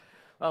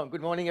Well,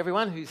 good morning,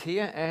 everyone who's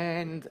here,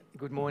 and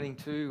good morning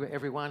to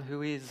everyone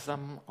who is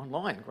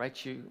online.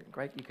 Great you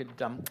could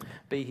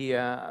be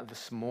here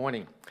this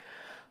morning.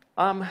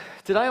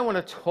 Today I want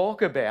to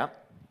talk about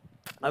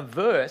a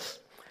verse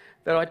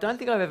that I don't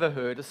think I've ever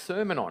heard a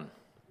sermon on,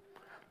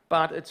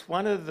 but it's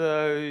one of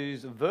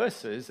those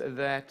verses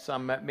that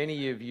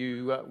many of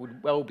you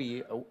would well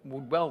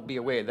be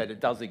aware that it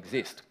does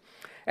exist,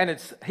 and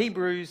it's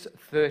Hebrews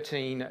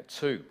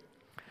 13:2.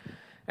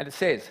 And it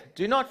says,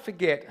 "Do not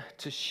forget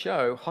to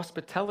show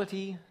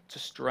hospitality to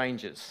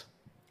strangers,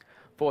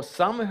 for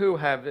some who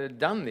have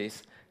done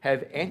this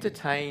have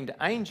entertained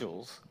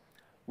angels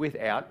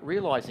without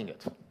realizing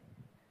it."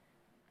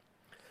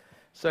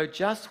 So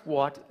just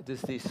what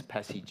does this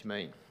passage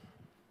mean?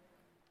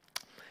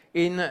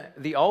 In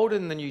the Old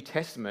and the New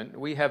Testament,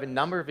 we have a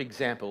number of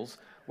examples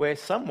where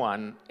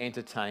someone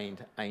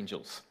entertained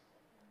angels.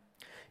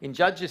 In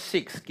Judges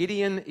 6,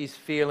 Gideon is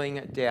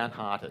feeling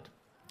downhearted.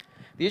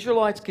 The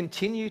Israelites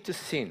continue to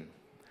sin.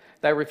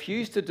 They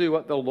refuse to do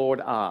what the Lord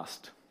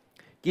asked.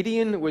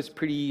 Gideon was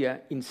pretty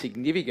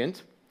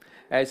insignificant,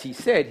 as he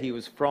said he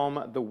was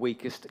from the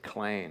weakest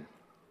clan.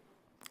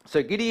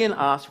 So Gideon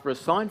asked for a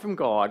sign from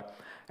God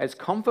as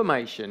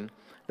confirmation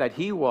that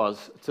he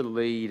was to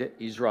lead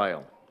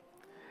Israel.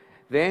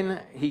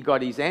 Then he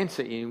got his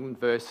answer in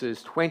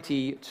verses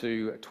 20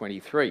 to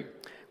 23,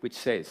 which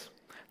says,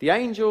 "The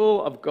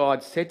angel of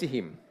God said to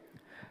him,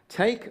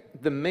 'Take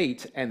the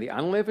meat and the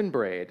unleavened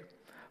bread,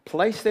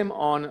 place them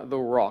on the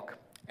rock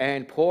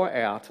and pour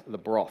out the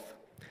broth.'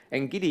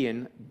 And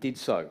Gideon did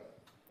so.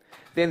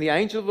 Then the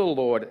angel of the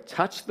Lord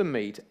touched the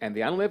meat and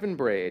the unleavened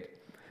bread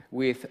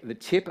with the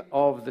tip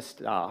of the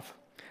staff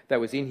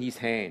that was in his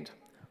hand.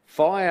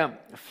 Fire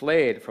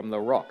flared from the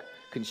rock,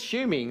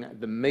 consuming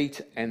the meat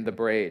and the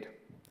bread.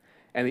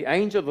 And the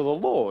angel of the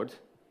Lord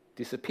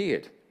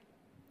disappeared.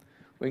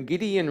 When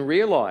Gideon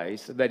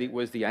realized that it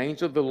was the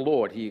angel of the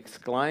Lord, he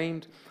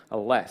exclaimed,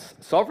 'Alas,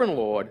 sovereign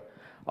Lord,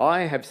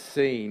 I have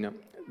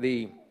seen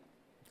the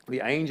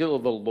angel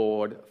of the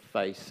Lord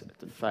face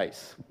to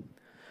face.'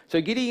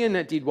 So Gideon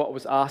did what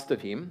was asked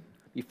of him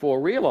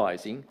before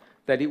realizing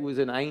that it was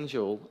an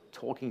angel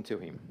talking to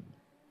him.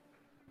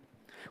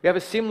 We have a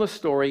similar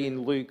story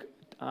in Luke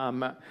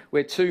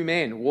where two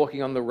men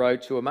walking on the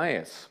road to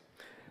Emmaus,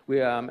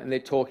 and they're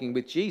talking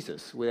with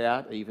Jesus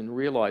without even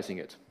realizing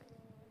it.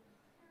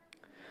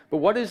 But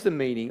what is the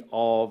meaning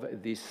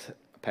of this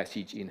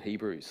passage in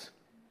Hebrews?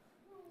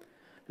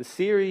 The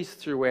series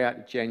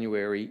throughout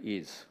January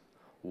is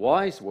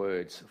Wise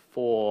Words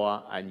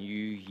for a New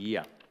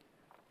Year.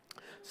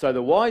 So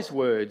the wise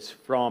words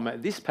from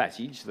this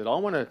passage that I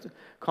want to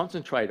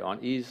concentrate on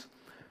is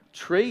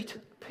treat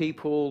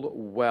people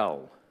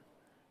well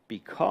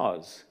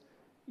because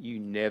you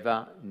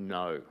never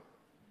know.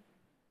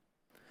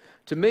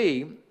 To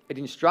me, it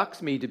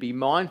instructs me to be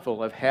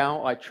mindful of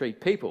how I treat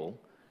people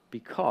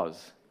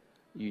because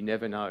you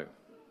never know.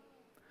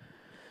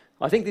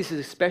 I think this is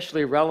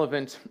especially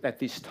relevant at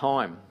this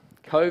time.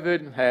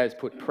 COVID has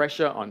put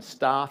pressure on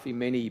staff in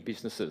many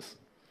businesses.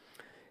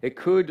 It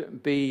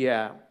could be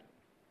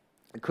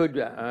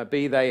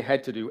they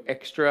had to do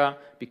extra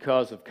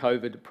because of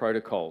COVID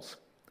protocols,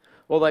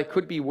 or they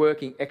could be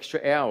working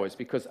extra hours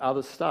because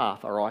other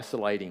staff are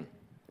isolating.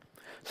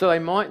 So they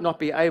might not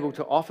be able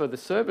to offer the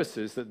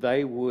services that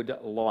they would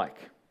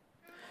like.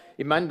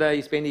 In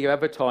Monday's Bendigo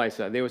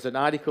Advertiser, there was an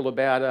article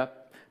about a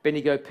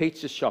Bendigo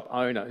pizza shop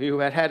owner who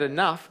had had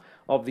enough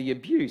of the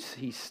abuse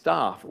his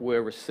staff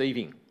were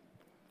receiving.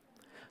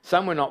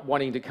 Some were not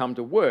wanting to come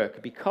to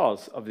work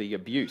because of the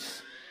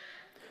abuse,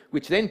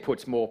 which then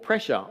puts more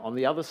pressure on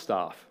the other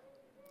staff.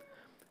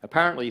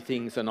 Apparently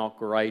things are not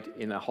great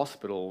in a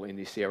hospital in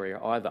this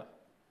area either.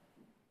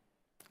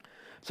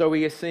 So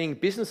we are seeing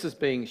businesses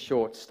being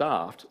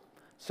short-staffed,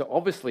 so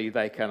obviously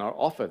they cannot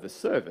offer the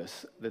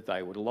service that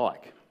they would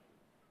like.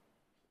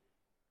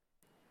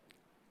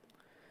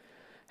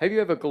 Have you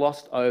ever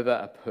glossed over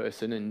a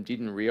person and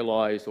didn't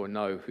realise or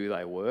know who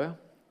they were,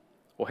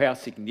 or how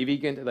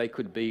significant they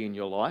could be in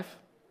your life?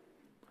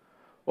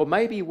 Or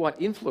maybe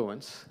what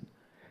influence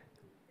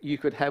you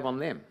could have on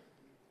them?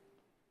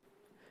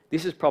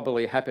 This has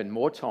probably happened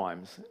more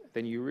times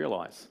than you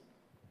realise.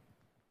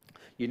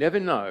 You never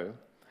know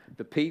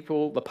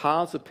the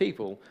paths of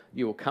people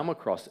you will come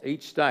across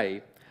each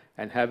day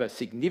and have a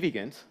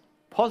significant,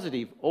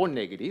 positive or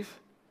negative,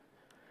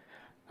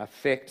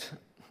 effect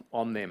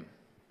on them.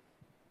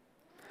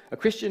 A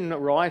Christian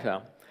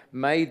writer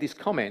made this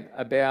comment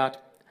about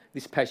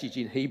this passage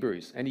in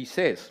Hebrews, and he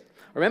says,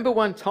 "I remember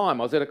one time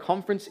I was at a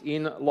conference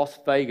in Las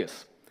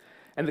Vegas,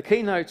 and the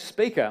keynote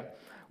speaker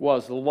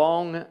was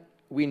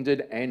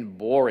long-winded and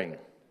boring.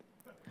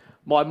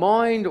 My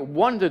mind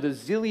wandered a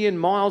zillion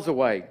miles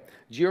away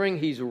during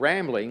his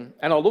rambling,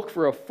 and I looked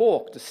for a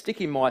fork to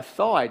stick in my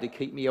thigh to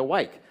keep me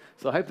awake."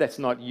 So I hope that's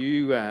not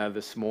you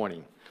this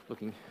morning.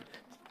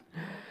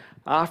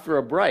 After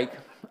a break,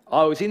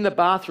 I was in the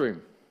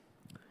bathroom,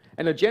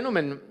 and a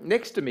gentleman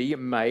next to me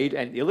made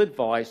an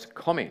ill-advised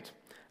comment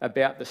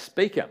about the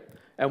speaker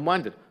and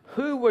wondered,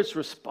 who was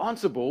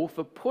responsible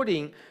for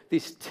putting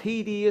this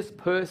tedious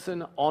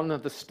person on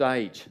the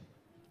stage?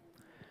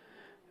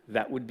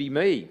 That would be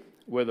me,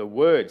 were the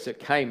words that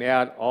came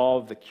out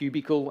of the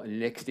cubicle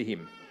next to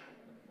him.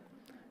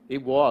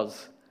 It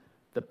was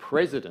the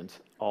president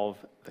of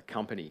the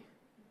company.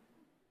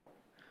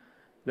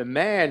 The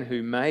man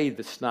who made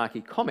the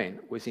snarky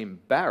comment was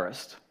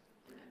embarrassed,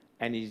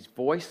 and his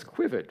voice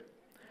quivered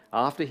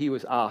after he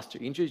was asked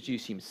to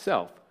introduce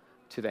himself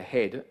to the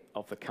head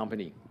of the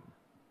company.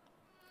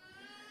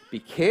 Be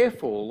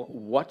careful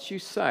what you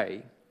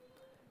say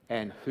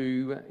and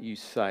who you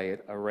say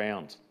it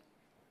around.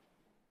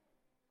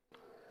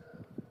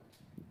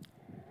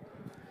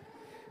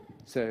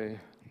 So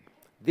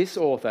this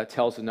author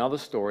tells another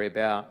story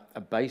about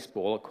a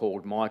baseballer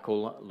called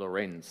Michael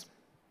Lorenz.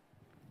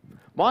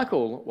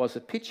 Michael was a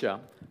pitcher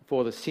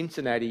for the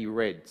Cincinnati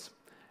Reds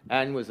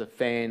and was a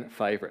fan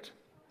favourite.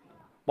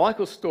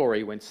 Michael's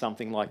story went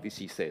something like this,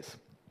 he says.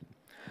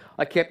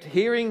 I kept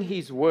hearing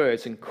his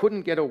words and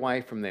couldn't get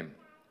away from them.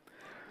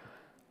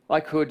 I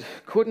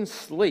couldn't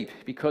sleep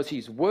because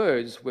his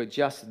words were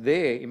just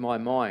there in my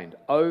mind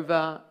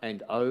over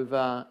and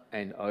over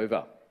and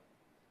over.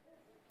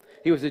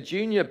 He was a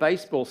junior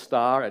baseball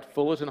star at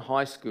Fullerton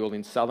High School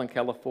in Southern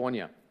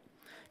California.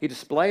 He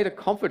displayed a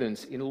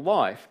confidence in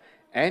life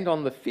and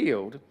on the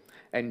field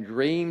and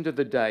dreamed of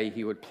the day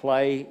he would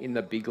play in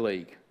the big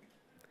league.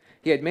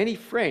 He had many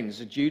friends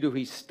due to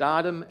his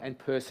stardom and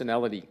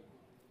personality.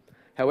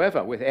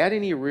 However, without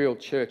any real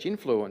church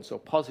influence or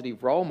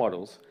positive role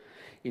models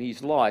in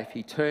his life,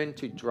 he turned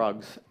to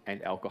drugs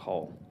and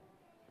alcohol.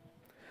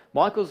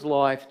 Michael's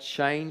life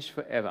changed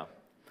forever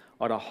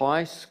on a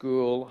high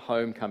school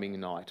homecoming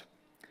night.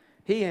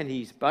 He and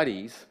his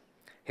buddies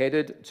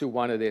headed to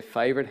one of their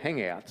favourite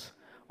hangouts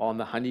on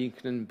the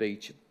Huntington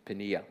Beach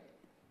Pier.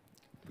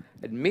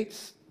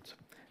 Amidst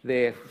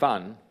their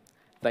fun,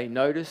 they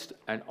noticed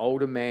an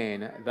older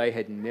man they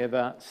had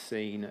never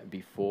seen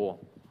before.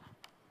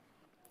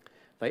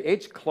 They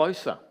edged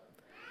closer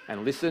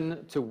and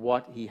listened to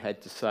what he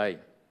had to say.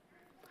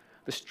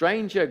 The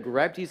stranger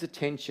grabbed his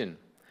attention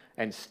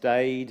and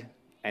stayed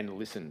and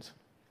listened.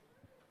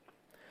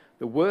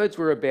 The words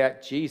were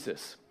about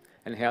Jesus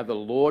and how the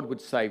Lord would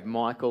save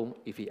Michael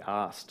if he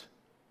asked.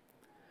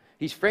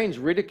 His friends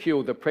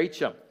ridiculed the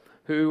preacher,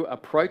 who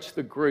approached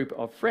the group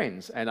of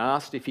friends and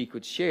asked if he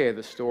could share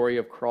the story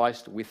of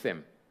Christ with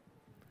them.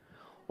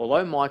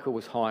 Although Michael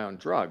was high on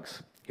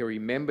drugs, he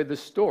remembered the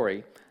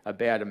story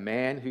about a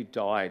man who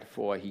died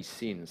for his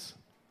sins.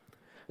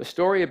 The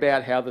story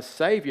about how the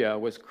Saviour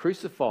was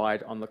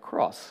crucified on the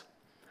cross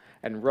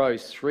and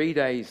rose 3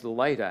 days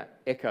later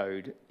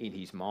echoed in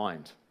his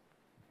mind.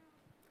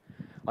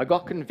 I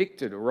got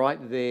convicted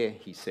right there,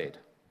 he said.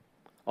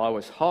 I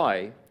was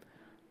high,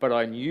 but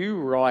I knew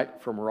right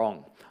from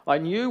wrong. I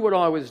knew what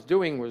I was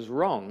doing was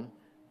wrong,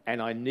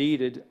 and I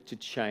needed to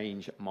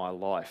change my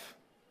life.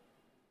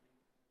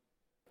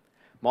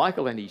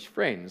 Michael and his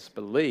friends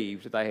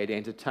believed they had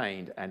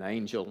entertained an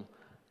angel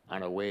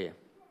unaware.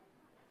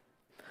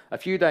 A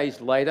few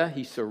days later,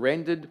 he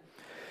surrendered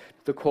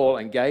the call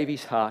and gave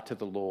his heart to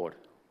the Lord.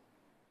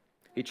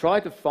 He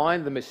tried to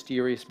find the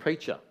mysterious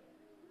preacher,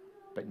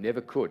 but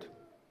never could.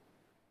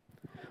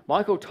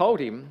 Michael told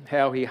him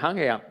how he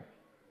hung out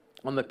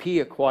on the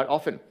pier quite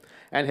often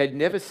and had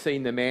never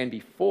seen the man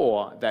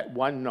before that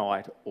one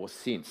night or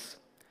since.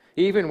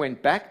 He even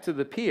went back to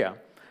the pier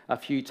a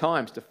few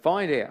times to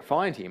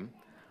find him,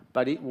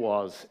 but it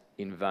was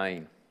in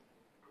vain.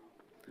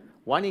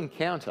 One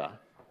encounter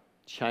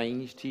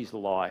changed his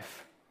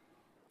life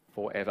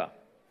forever.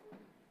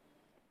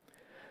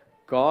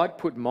 God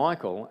put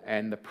Michael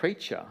and the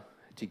preacher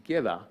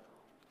together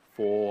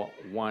for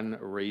one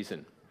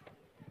reason.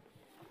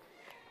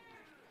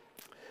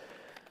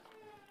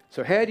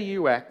 So how do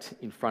you act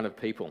in front of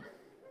people?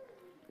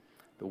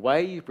 The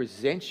way you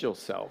present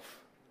yourself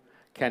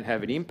can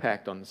have an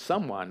impact on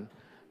someone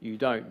you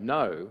don't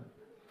know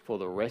for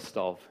the rest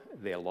of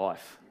their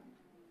life.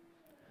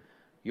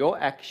 Your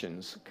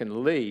actions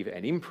can leave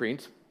an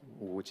imprint,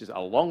 which is a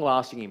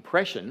long-lasting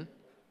impression,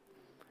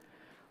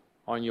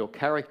 on your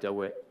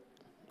character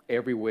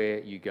everywhere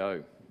you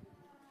go.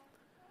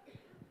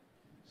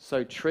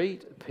 So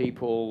treat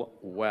people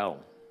well,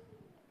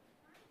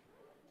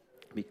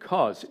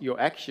 because your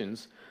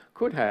actions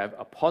could have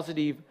a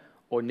positive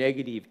or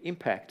negative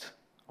impact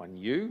on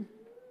you,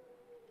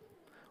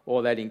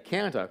 or that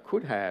encounter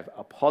could have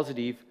a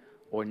positive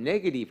or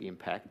negative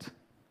impact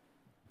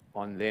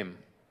on them.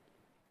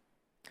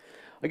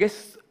 I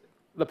guess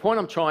the point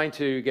I'm trying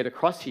to get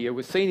across here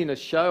was seen in a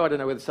show, I don't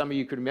know whether some of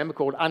you could remember,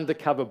 called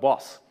Undercover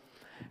Boss.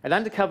 And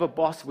Undercover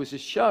Boss was a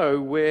show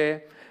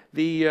where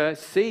the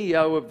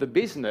CEO of the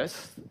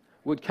business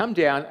would come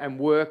down and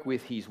work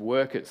with his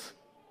workers.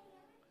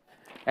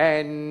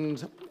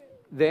 And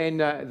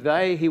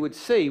then he would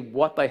see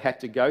what they had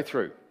to go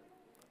through.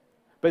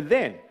 But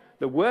then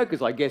the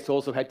workers, I guess,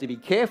 also had to be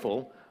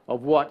careful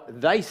of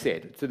what they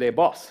said to their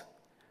boss,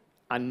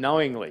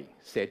 unknowingly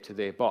said to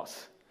their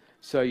boss.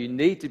 So you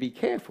need to be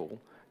careful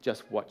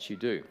just what you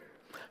do.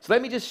 So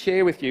let me just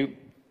share with you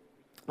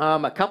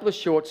a couple of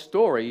short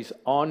stories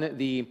on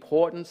the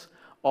importance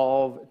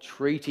of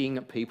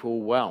treating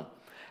people well.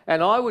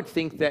 And I would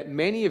think that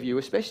many of you,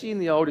 especially in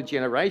the older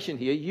generation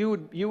here,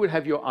 you would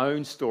have your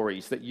own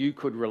stories that you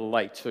could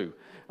relate to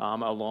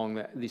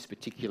along this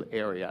particular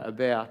area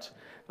about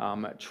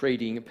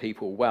treating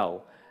people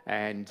well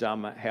and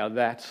how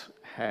that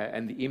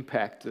and the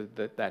impact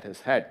that has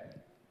had.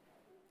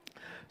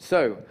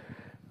 So,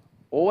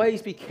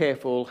 always be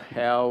careful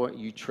how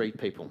you treat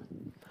people.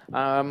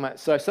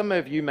 So some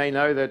of you may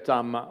know that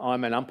I'm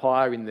an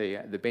umpire in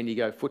the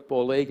Bendigo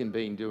Football League and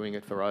been doing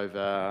it for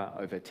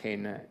over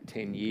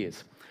 10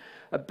 years.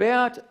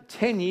 About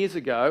 10 years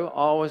ago,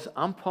 I was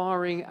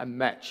umpiring a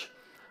match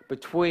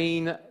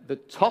between the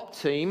top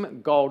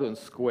team, Golden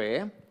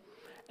Square,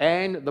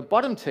 and the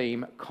bottom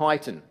team,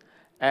 Kyneton,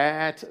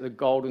 at the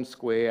Golden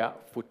Square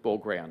football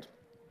ground.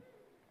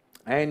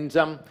 And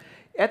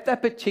at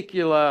that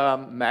particular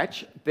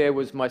match, there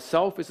was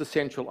myself as the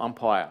central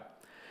umpire.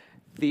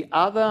 The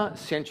other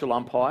central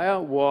umpire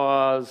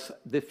was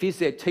the phys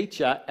ed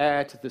teacher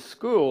at the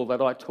school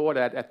that I taught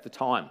at the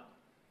time.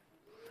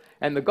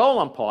 And the goal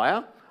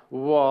umpire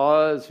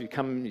was,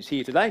 who's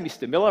here today,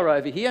 Mr. Miller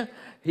over here.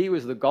 He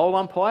was the goal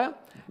umpire,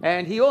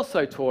 and he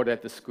also taught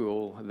at the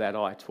school that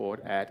I taught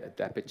at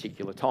that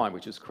particular time,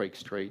 which was Creek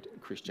Street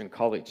Christian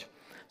College.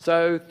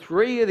 So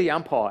 3 of the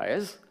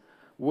umpires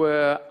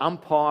were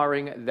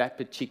umpiring that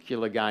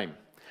particular game.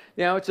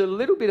 Now, it's a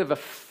little bit of a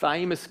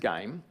famous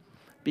game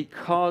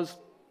because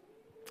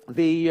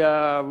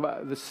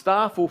the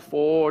star full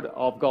forward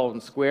of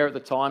Golden Square at the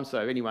time, so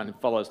anyone who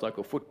follows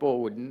local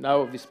football would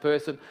know of this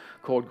person,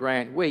 called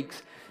Grant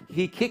Weeks.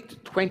 He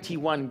kicked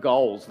 21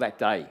 goals that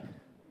day.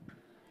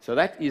 So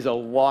that is a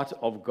lot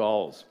of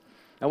goals.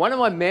 And one of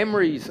my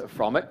memories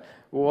from it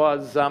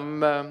was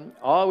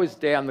I was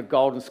down the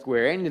Golden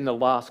Square end in the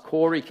last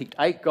quarter. He kicked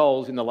 8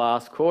 goals in the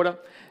last quarter,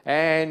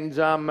 and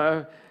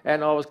I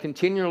was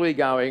continually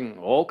going,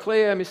 "All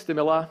clear, Mr.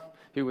 Miller,"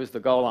 who was the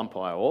goal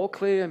umpire. "All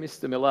clear,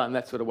 Mr. Miller," and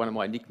that's sort of one of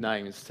my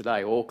nicknames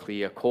today, "All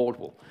clear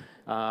Caldwell."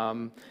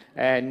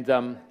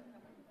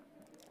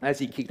 As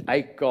he kicked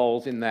 8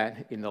 goals in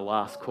the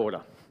last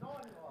quarter.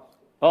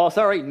 Oh,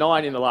 sorry,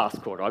 9 in the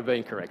last quarter. I've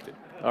been corrected.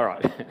 All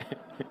right.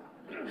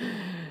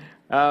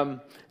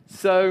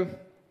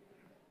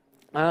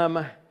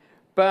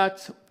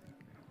 But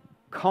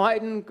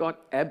Kyneton got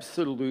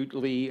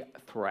absolutely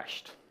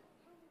thrashed.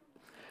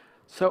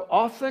 So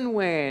often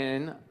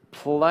when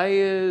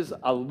players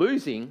are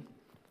losing,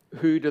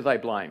 who do they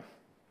blame?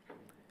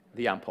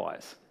 The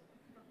umpires.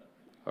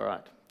 All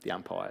right, the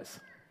umpires.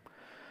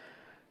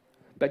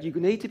 But you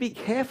need to be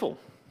careful.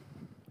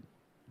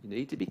 You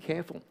need to be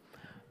careful.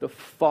 The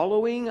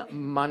following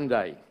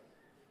Monday,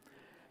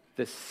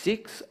 the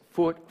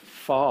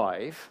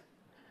 6'5"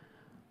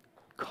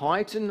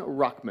 Kyneton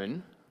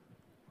ruckman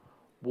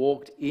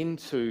walked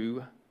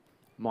into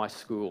my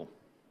school.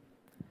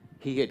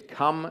 He had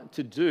come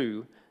to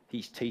do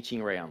his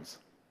teaching rounds.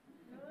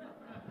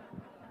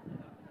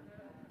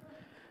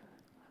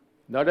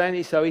 Not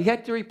only so, he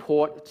had to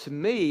report to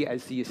me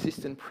as the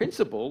assistant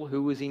principal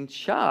who was in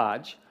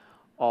charge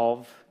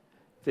of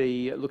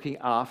looking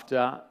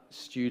after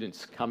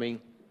students coming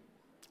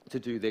to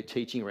do their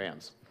teaching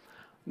rounds.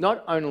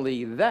 Not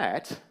only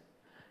that,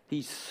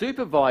 his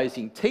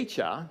supervising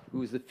teacher, who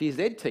was the phys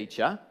ed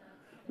teacher,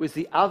 was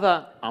the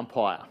other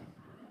umpire.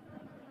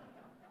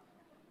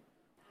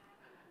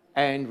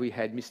 And we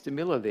had Mr.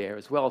 Miller there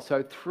as well.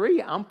 So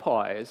 3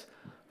 umpires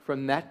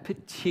from that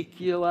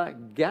particular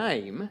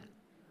game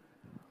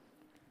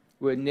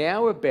were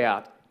now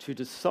about to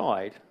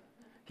decide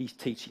his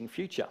teaching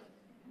future.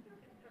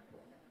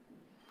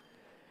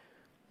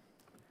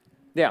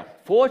 Now,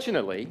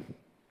 fortunately,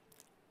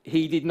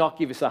 he did not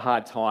give us a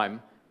hard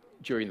time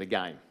during the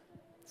game.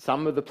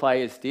 Some of the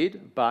players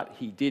did, but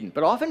he didn't.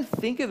 But I often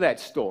think of that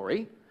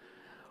story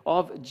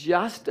of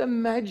just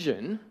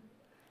imagine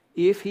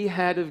if he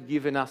had have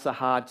given us a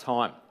hard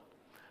time,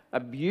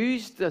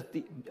 abused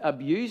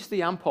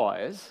the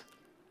umpires,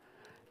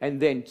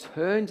 and then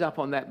turned up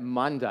on that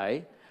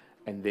Monday,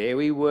 and there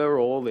we were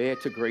all there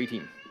to greet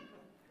him.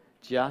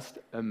 Just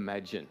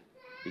imagine,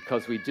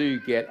 because we do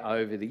get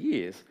over the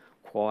years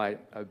quite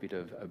a bit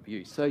of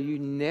abuse. So you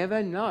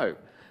never know.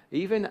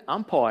 Even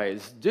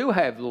umpires do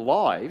have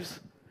lives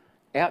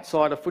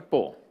outside of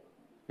football.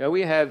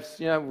 We've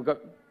got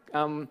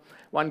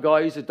one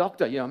guy who's a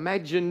doctor.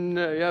 Imagine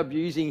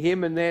abusing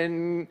him and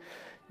then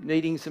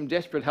needing some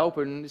desperate help,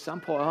 and this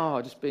umpire,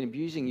 I've just been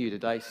abusing you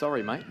today.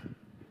 Sorry, mate.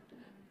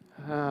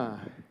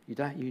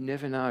 You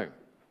never know.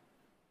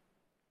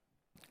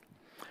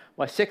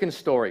 My second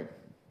story.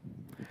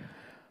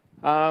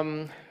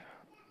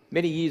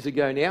 Many years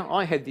ago now,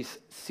 I had this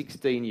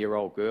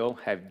 16-year-old girl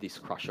have this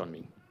crush on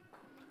me.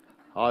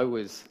 I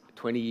was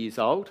 20 years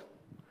old,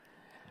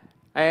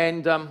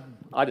 and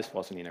I just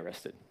wasn't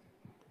interested.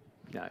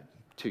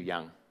 Too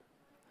young.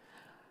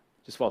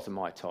 Just wasn't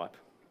my type.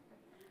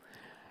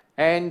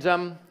 And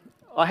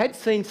I had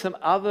seen some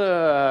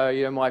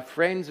other, my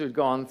friends who'd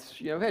gone,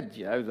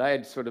 they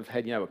had sort of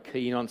had, a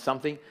keen on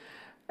something.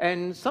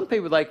 And some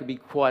people, they could be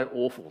quite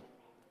awful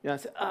I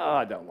said, oh,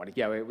 I don't want to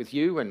go out with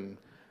you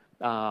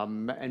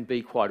and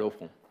be quite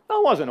awful.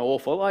 I wasn't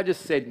awful. I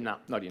just said, no,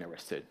 not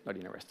interested, not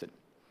interested.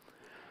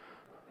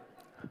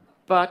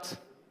 But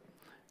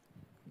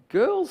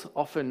girls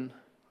often,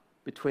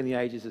 between the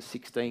ages of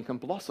 16, can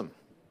blossom.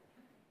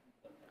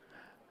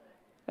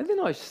 And then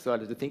I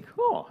started to think,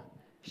 oh,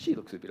 she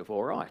looks a bit of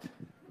all right.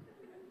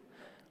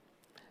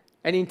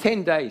 And in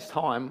 10 days'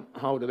 time,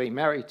 I would have been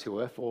married to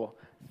her for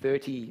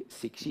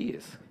 36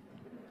 years.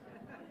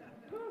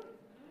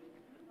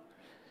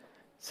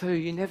 So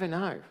you never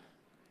know.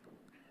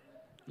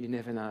 You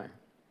never know.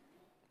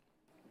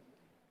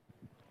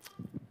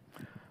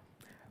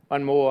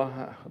 One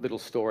more little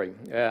story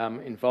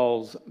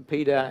involves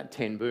Peter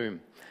ten Boom.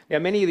 Now,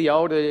 many of the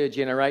older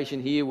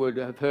generation here would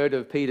have heard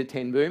of Peter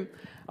ten Boom.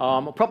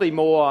 Probably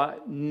more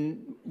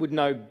would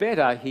know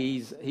better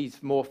his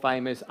more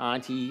famous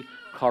auntie,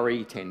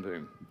 Corrie ten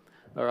Boom.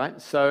 All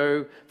right,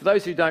 so for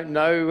those who don't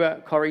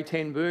know Corrie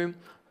ten Boom,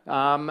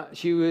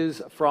 she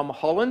was from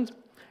Holland,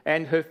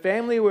 and her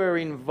family were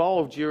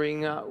involved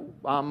during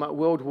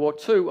World War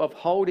II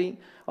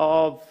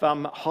of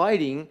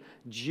hiding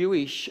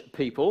Jewish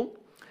people.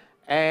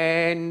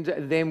 And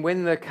then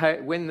when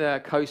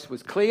the coast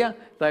was clear,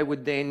 they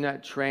would then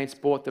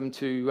transport them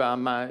to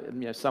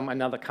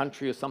another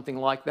country or something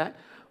like that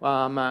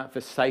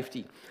for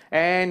safety.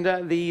 And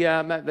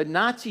the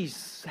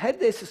Nazis had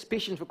their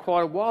suspicions for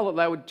quite a while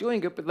that they were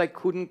doing it, but they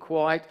couldn't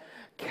quite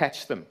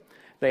catch them.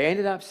 They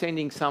ended up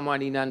sending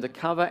someone in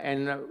undercover,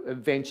 and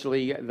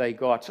eventually they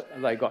got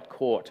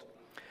caught.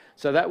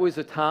 So that was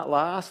the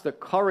last that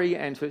Corrie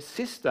and her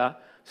sister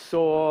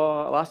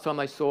saw. Last time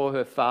they saw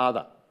her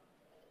father.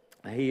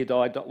 He had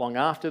died not long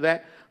after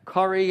that.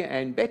 Corrie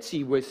and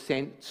Betsy were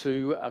sent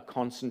to a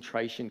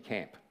concentration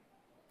camp.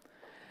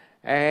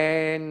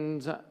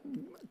 And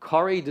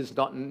Corrie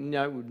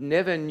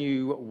never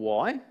knew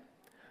why,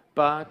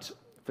 but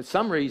for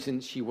some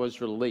reason she was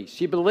released.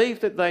 She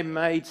believed that they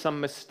made some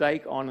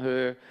mistake on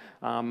her,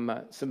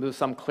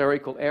 some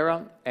clerical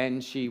error,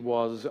 and she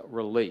was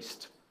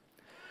released.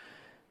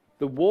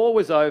 The war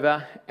was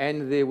over,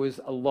 and there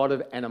was a lot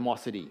of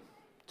animosity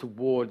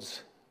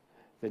towards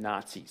the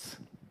Nazis.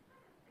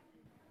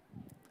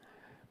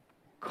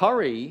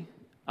 Corrie,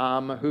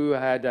 who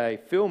had a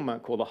film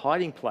called The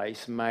Hiding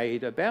Place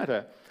made about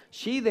her,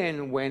 she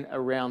then went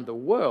around the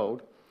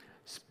world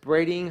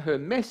spreading her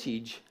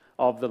message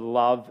of the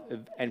love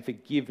and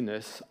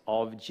forgiveness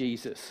of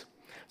Jesus.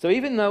 So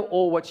even though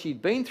all what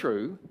she'd been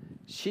through,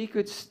 she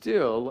could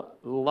still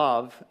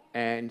love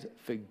and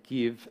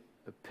forgive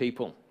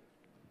people.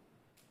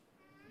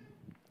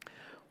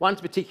 One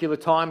particular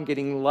time,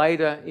 getting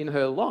later in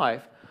her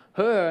life,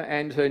 her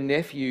and her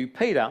nephew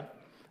Peter,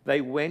 they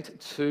went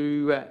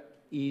to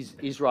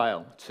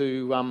Israel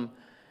to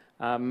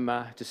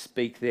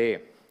speak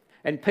there.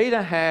 And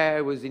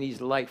Peter was in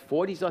his late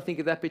 40s, I think,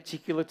 at that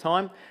particular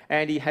time,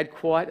 and he had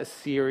quite a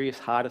serious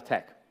heart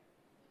attack.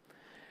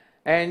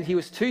 And he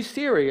was too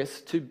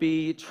serious to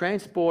be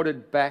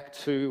transported back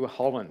to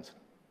Holland.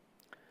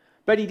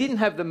 But he didn't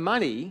have the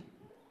money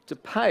to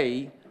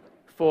pay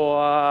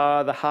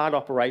for the heart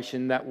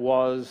operation that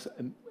was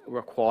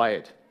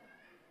required.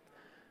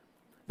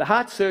 The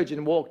heart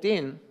surgeon walked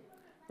in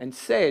and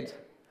said,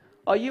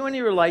 "Are you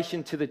any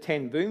relation to the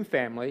ten Boom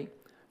family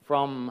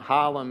from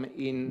Haarlem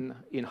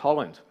in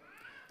Holland?"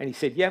 And he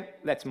said, "Yep,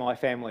 that's my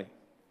family."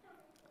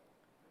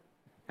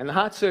 And the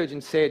heart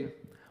surgeon said,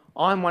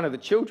 "I'm one of the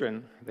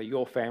children that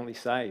your family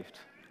saved.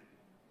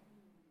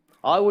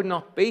 I would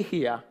not be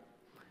here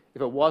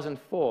if it wasn't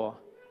for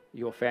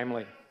your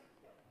family.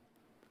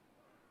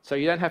 So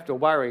you don't have to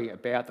worry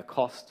about the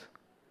cost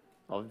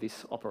of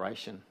this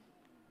operation.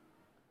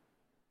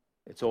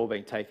 It's all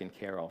been taken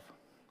care of.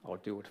 I'll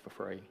do it for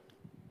free."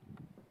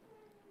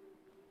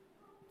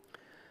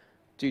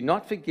 Do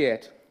not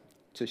forget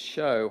to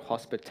show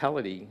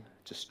hospitality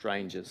to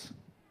strangers.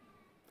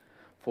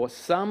 For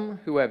some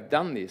who have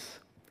done this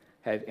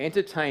have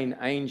entertained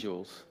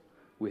angels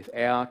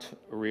without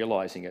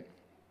realizing it.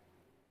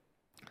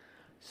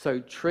 So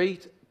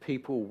treat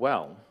people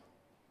well,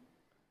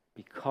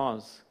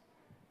 because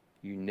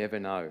you never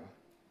know.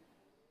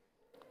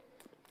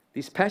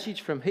 This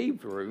passage from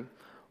Hebrew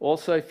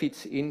also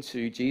fits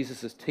into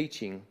Jesus'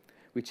 teaching,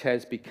 which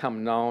has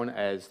become known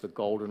as the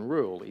Golden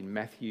Rule in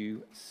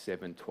Matthew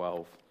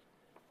 7:12.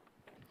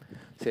 It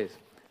says,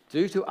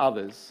 "Do to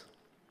others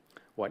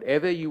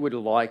whatever you would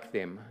like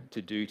them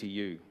to do to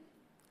you.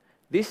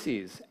 This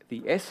is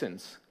the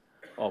essence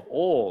of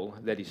all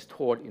that is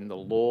taught in the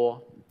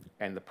law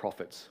and the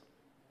prophets."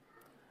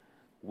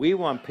 We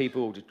want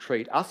people to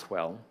treat us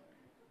well,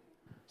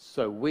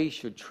 so we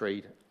should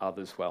treat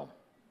others well.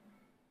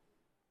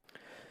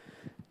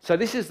 So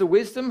this is the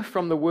wisdom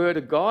from the Word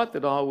of God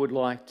that I would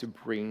like to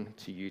bring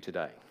to you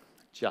today.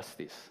 Just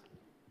this.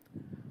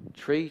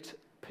 Treat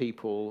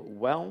people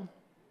well,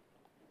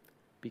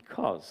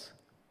 because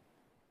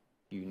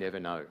you never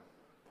know.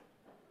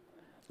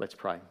 Let's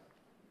pray.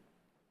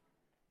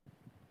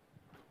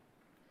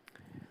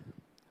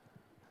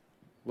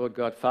 Lord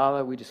God,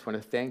 Father, we just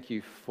want to thank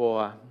you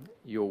for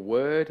your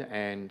word,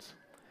 and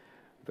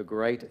the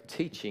great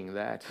teaching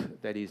that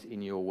is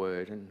in your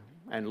word.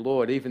 And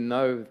Lord, even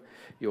though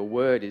your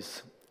word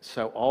is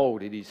so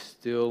old, it is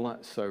still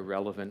so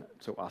relevant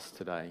to us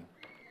today.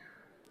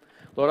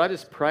 Lord, I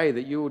just pray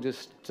that you will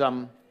just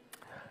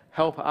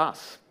help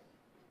us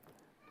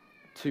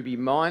to be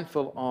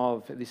mindful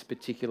of this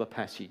particular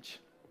passage.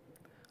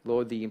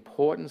 Lord, the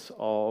importance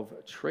of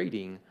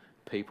treating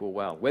people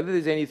well. Whether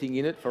there's anything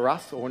in it for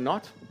us or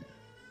not,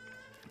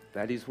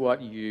 that is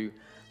what you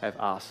have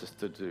asked us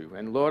to do.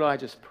 And Lord, I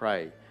just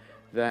pray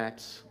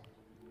that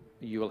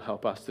you will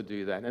help us to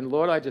do that. And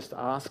Lord, I just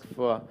ask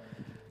for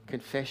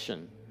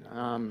confession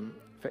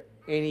for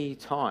any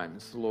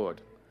times,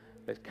 Lord,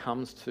 that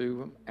comes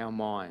to our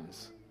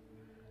minds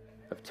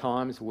of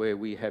times where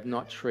we have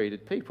not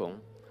treated people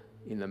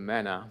in the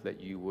manner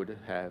that you would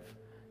have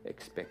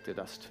expected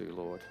us to,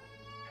 Lord.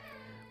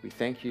 We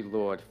thank you,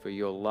 Lord, for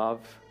your love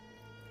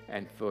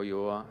and for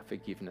your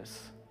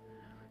forgiveness.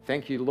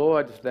 Thank you,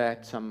 Lord,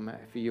 that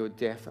for your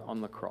death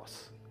on the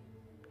cross.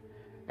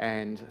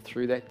 And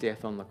through that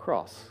death on the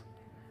cross,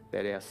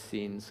 that our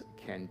sins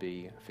can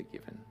be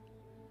forgiven.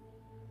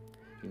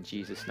 In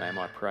Jesus' name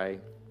I pray,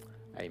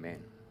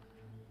 amen.